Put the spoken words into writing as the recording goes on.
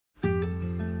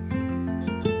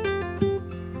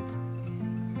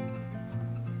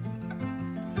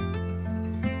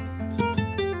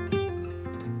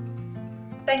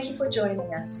Thank you for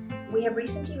joining us. We have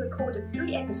recently recorded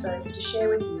 3 episodes to share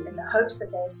with you in the hopes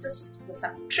that they assist with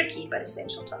some tricky but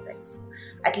essential topics.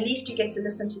 At least you get to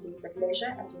listen to these at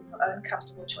leisure and in your own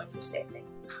comfortable choice of setting.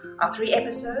 Our 3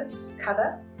 episodes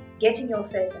cover getting your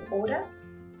affairs in order,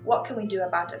 what can we do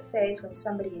about affairs when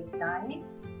somebody is dying,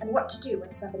 and what to do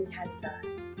when somebody has died.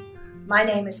 My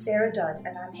name is Sarah Dodd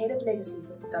and I'm Head of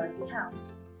Legacies at the Dorothy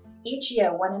House. Each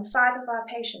year, 1 in 5 of our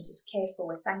patients is cared for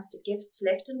with thanks to gifts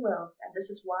left in wills, and this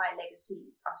is why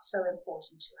legacies are so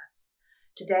important to us.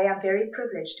 Today, I'm very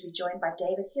privileged to be joined by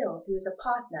David Hill, who is a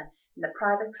partner in the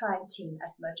private client team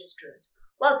at Mogers, Drewett.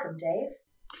 Welcome, Dave.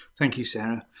 Thank you,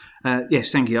 Sarah.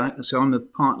 Yes, thank you. So I'm a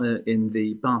partner in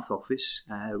the Bath office.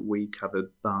 We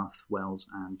cover Bath, Wells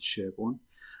and Sherborne.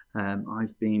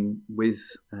 I've been with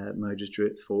Mogers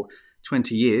Drewett for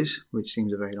 20 years, which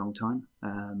seems a very long time,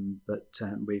 but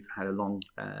we've had a long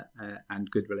and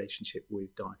good relationship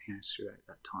with Dorothy House throughout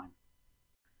that time.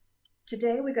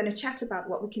 Today we're going to chat about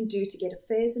what we can do to get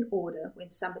affairs in order when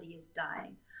somebody is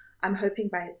dying. I'm hoping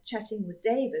by chatting with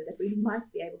David that we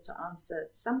might be able to answer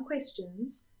some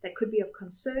questions that could be of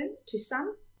concern to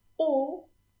some, or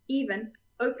even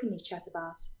openly chat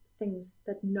about things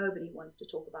that nobody wants to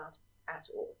talk about at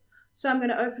all. So I'm going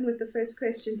to open with the first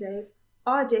question, Dave.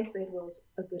 Are deathbed wills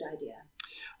a good idea?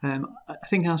 I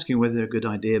think asking whether they're a good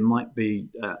idea might be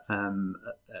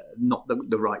not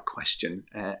the right question.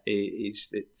 Is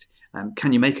that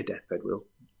can you make a deathbed will?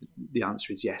 The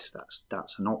answer is yes,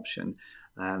 that's an option.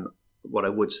 What I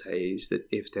would say is that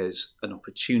if there's an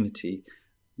opportunity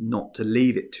not to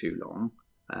leave it too long,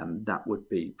 that would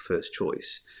be first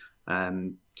choice.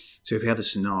 So if you have a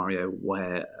scenario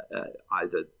where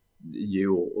either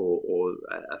you or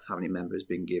a family member has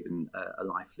been given a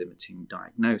life-limiting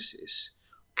diagnosis,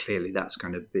 clearly that's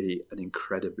going to be an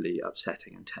incredibly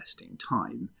upsetting and testing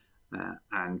time.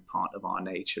 And part of our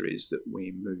nature is that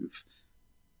we move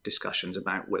discussions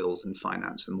about wills and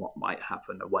finance and what might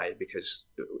happen away, because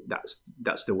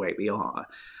that's the way we are.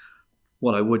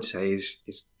 What I would say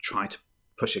is try to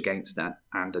push against that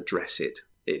and address it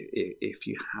if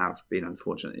you have been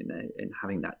unfortunate in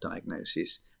having that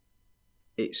diagnosis.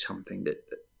 It's something that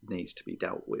needs to be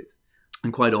dealt with.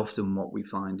 And quite often what we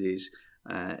find is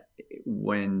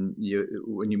when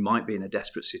you might be in a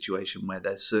desperate situation where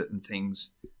there's certain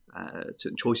things,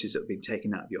 certain choices that have been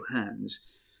taken out of your hands,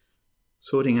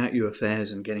 sorting out your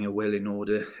affairs and getting a will in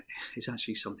order is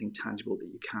actually something tangible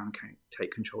that you can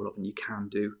take control of and you can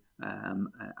do.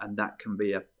 And that can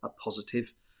be a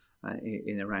positive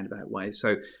in a roundabout way.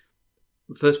 So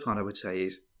the first part I would say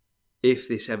is, if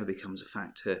this ever becomes a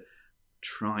factor,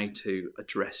 try to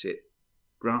address it,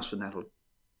 grasp the nettle,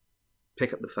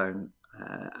 pick up the phone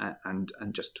and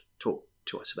just talk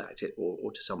to us about it,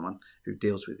 or to someone who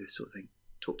deals with this sort of thing.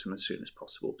 Talk to them as soon as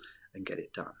possible and get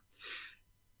it done.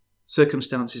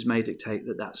 Circumstances may dictate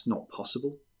that that's not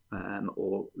possible,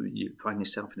 or you find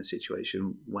yourself in a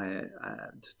situation where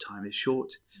the time is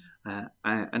short. And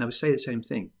I would say the same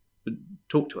thing.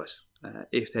 Talk to us.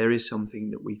 If there is something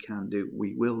that we can do,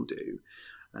 we will do.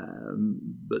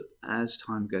 But as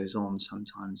time goes on,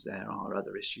 sometimes there are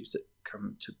other issues that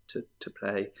come to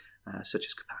play, such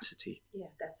as capacity. Yeah,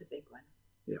 that's a big one.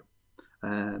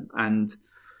 Yeah. And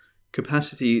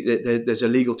capacity, there's a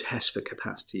legal test for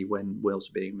capacity when wills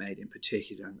are being made in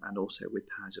particular, and also with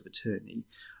powers of attorney.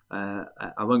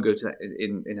 I won't go to that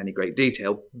in any great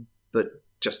detail, but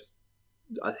just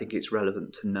I think it's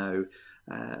relevant to know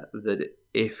that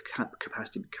if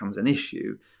capacity becomes an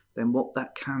issue, then what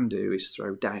that can do is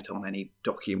throw doubt on any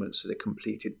documents that are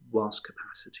completed whilst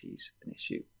capacity is an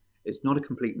issue. It's not a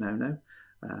complete no-no,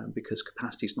 because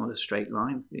capacity is not a straight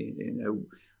line.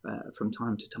 From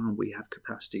time to time we have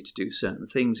capacity to do certain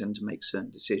things and to make certain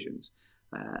decisions.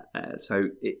 So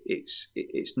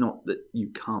it's not that you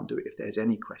can't do it if there's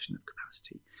any question of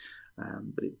capacity,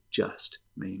 but it just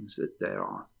means that there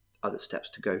are other steps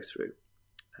to go through.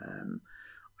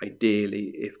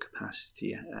 Ideally, if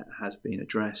capacity has been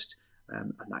addressed,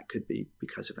 and that could be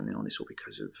because of an illness or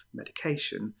because of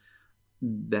medication,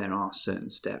 there are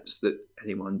certain steps that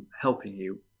anyone helping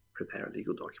you prepare a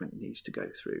legal document needs to go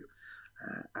through.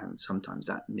 And sometimes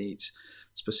that needs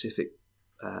specific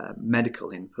medical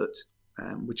input,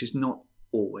 which is not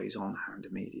always on hand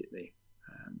immediately.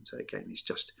 So again, it's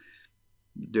just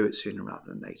do it sooner rather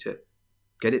than later.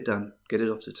 Get it done, get it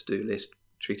off the to-do list,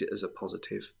 treat it as a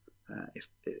positive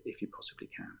if you possibly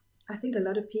can. I think a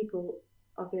lot of people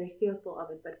are very fearful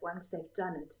of it, but once they've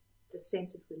done it, the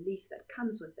sense of relief that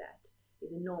comes with that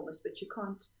is enormous. But you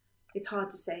can't it's hard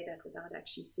to say that without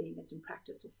actually seeing it in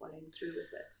practice or following through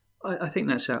with it. I think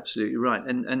that's absolutely right,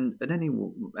 and any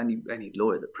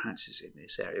lawyer that practices in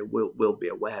this area will be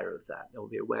aware of that. They'll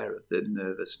be aware of the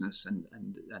nervousness and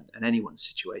anyone's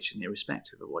situation,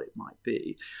 irrespective of what it might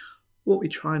be. What we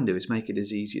try and do is make it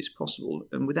as easy as possible,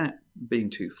 and without being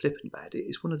too flippant about it,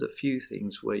 it's one of the few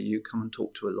things where you come and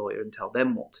talk to a lawyer and tell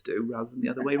them what to do rather than the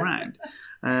other way around.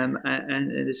 And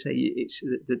I say, it's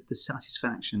the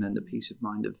satisfaction and the peace of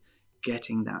mind of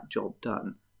getting that job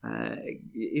done.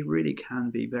 It really can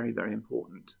be very, very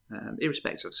important,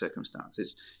 irrespective of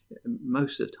circumstances.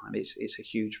 Most of the time, it's a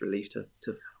huge relief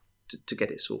to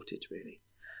get it sorted, really.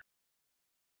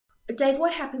 Dave,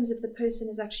 what happens if the person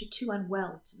is actually too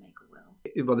unwell to make a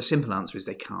will? Well, the simple answer is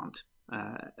they can't.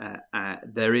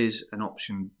 There is an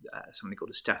option, something called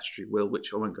a statutory will,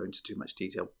 which I won't go into too much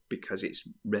detail because it's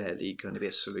rarely going to be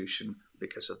a solution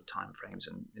because of the timeframes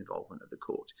and involvement of the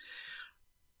court.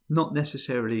 Not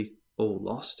necessarily all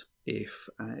lost if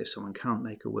someone can't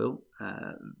make a will.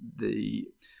 The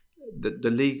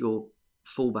legal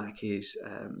fallback is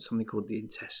something called the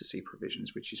intestacy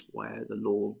provisions, which is where the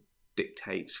law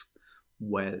dictates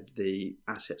where the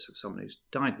assets of someone who's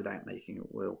died without making a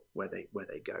will, where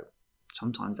they go.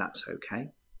 Sometimes that's okay,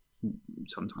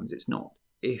 sometimes it's not.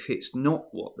 If it's not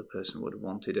what the person would have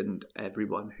wanted, and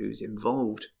everyone who's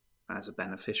involved as a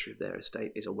beneficiary of their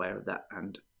estate is aware of that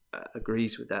and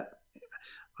agrees with that,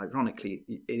 ironically,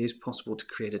 it is possible to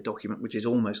create a document which is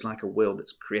almost like a will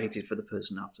that's created for the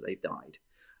person after they've died.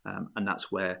 And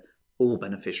that's where all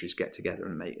beneficiaries get together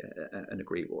and make and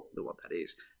agree what that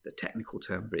is. The technical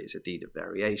term for it is a deed of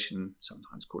variation,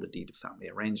 sometimes called a deed of family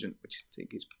arrangement, which I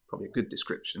think is probably a good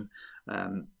description.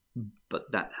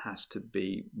 But that has to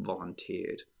be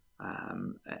volunteered.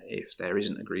 If there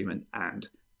isn't agreement and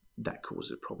that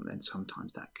causes a problem, then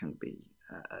sometimes that can be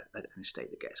an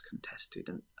estate that gets contested,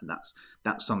 and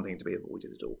that's something to be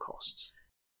avoided at all costs.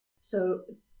 So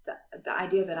the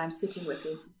idea that I'm sitting with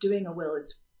is doing a will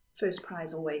is first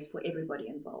prize always for everybody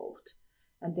involved,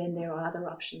 and then there are other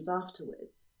options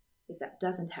afterwards if that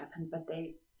doesn't happen, but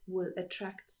they will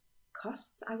attract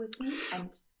costs, I would think,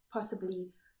 and possibly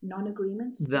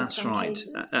non-agreement. That's right,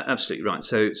 absolutely right.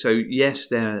 So yes,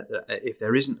 if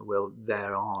there isn't a will,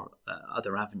 there are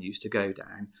other avenues to go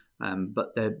down,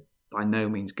 but they're by no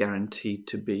means guaranteed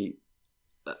to be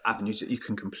avenues that you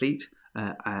can complete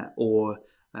or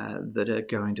that are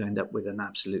going to end up with an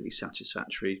absolutely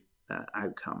satisfactory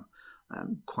outcome.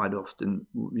 Quite often,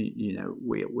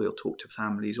 we'll talk to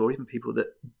families or even people that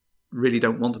really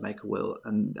don't want to make a will,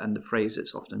 and the phrase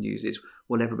that's often used is,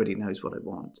 well, everybody knows what I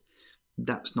want.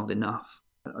 That's not enough.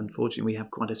 Unfortunately, we have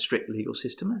quite a strict legal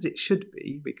system, as it should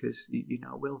be, because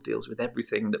a will deals with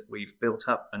everything that we've built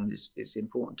up and is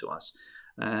important to us.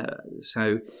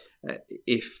 So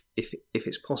if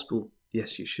it's possible,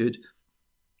 yes, you should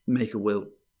make a will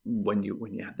when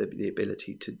you have the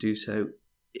ability to do so.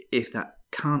 If that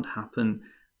can't happen,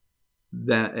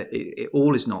 it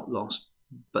all is not lost,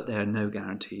 but there are no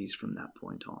guarantees from that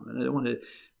point on. And I don't want to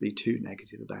be too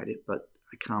negative about it, but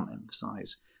I can't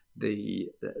emphasise the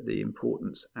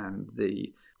importance and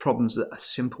the problems that a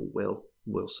simple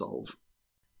will solve.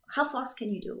 How fast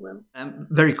can you do a will?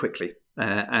 Very quickly.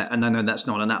 And I know that's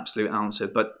not an absolute answer,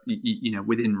 but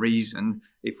within reason,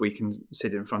 if we can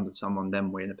sit in front of someone,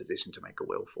 then we're in a position to make a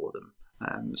will for them.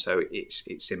 So it's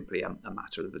simply a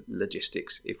matter of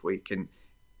logistics. If we can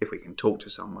talk to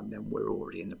someone, then we're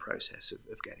already in the process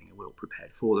of getting a will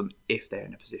prepared for them if they're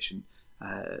in a position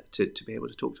to be able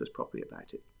to talk to us properly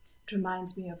about it. It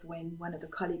reminds me of when one of the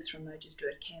colleagues from Mogers,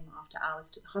 Drewett, came after hours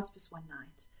to the hospice one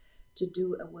night to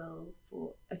do a will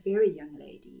for a very young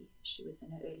lady. She was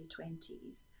in her early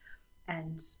 20s.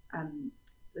 And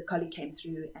the colleague came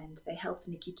through and they helped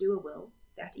Nikki do a will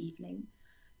that evening.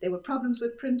 There were problems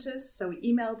with printers, so we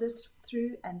emailed it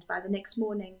through, and by the next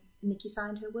morning, Nikki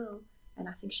signed her will. And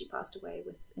I think she passed away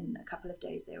within a couple of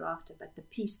days thereafter. But the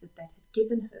peace that had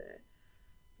given her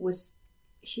was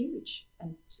huge.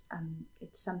 And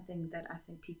it's something that I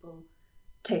think people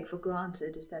take for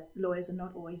granted, is that lawyers are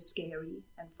not always scary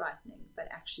and frightening, but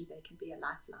actually they can be a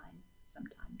lifeline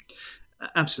sometimes.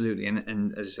 Absolutely.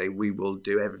 And as I say, we will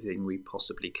do everything we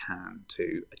possibly can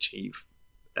to achieve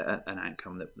an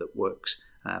outcome that works,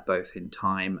 both in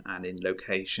time and in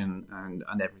location and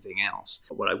everything else.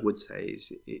 What I would say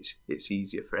is it's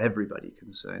easier for everybody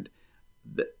concerned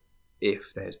that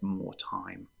if there's more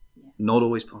time. Yeah. Not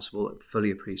always possible. I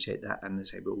fully appreciate that, and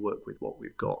as I say, we'll work with what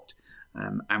we've got.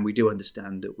 And we do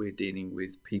understand that we're dealing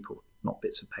with people, not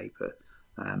bits of paper,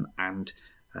 and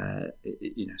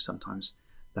sometimes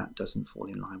that doesn't fall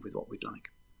in line with what we'd like.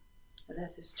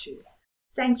 That is true.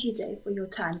 Thank you, Dave, for your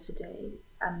time today.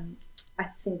 I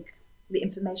think the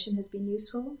information has been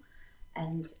useful,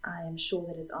 and I am sure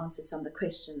that it's answered some of the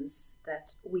questions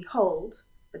that we hold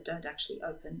but don't actually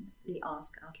openly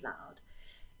ask out loud.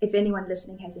 If anyone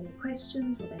listening has any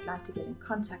questions or they'd like to get in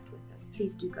contact with us,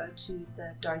 please do go to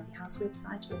the Dorothy House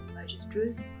website or the Mogers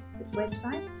Drewett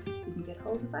website. You can get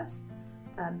hold of us.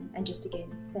 And just again,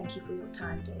 thank you for your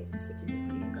time, Dave, and sitting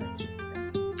with me and going through the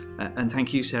questions. And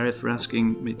thank you, Sarah, for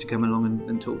asking me to come along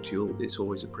and talk to you all. It's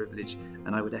always a privilege,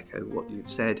 and I would echo what you've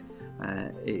said.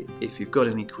 If you've got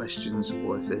any questions,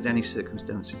 or if there's any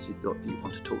circumstances you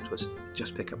want to talk to us,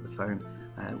 just pick up the phone.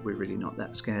 We're really not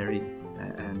that scary,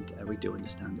 and we do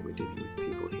understand that we're dealing with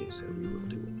people here, so we will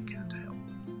do what we can.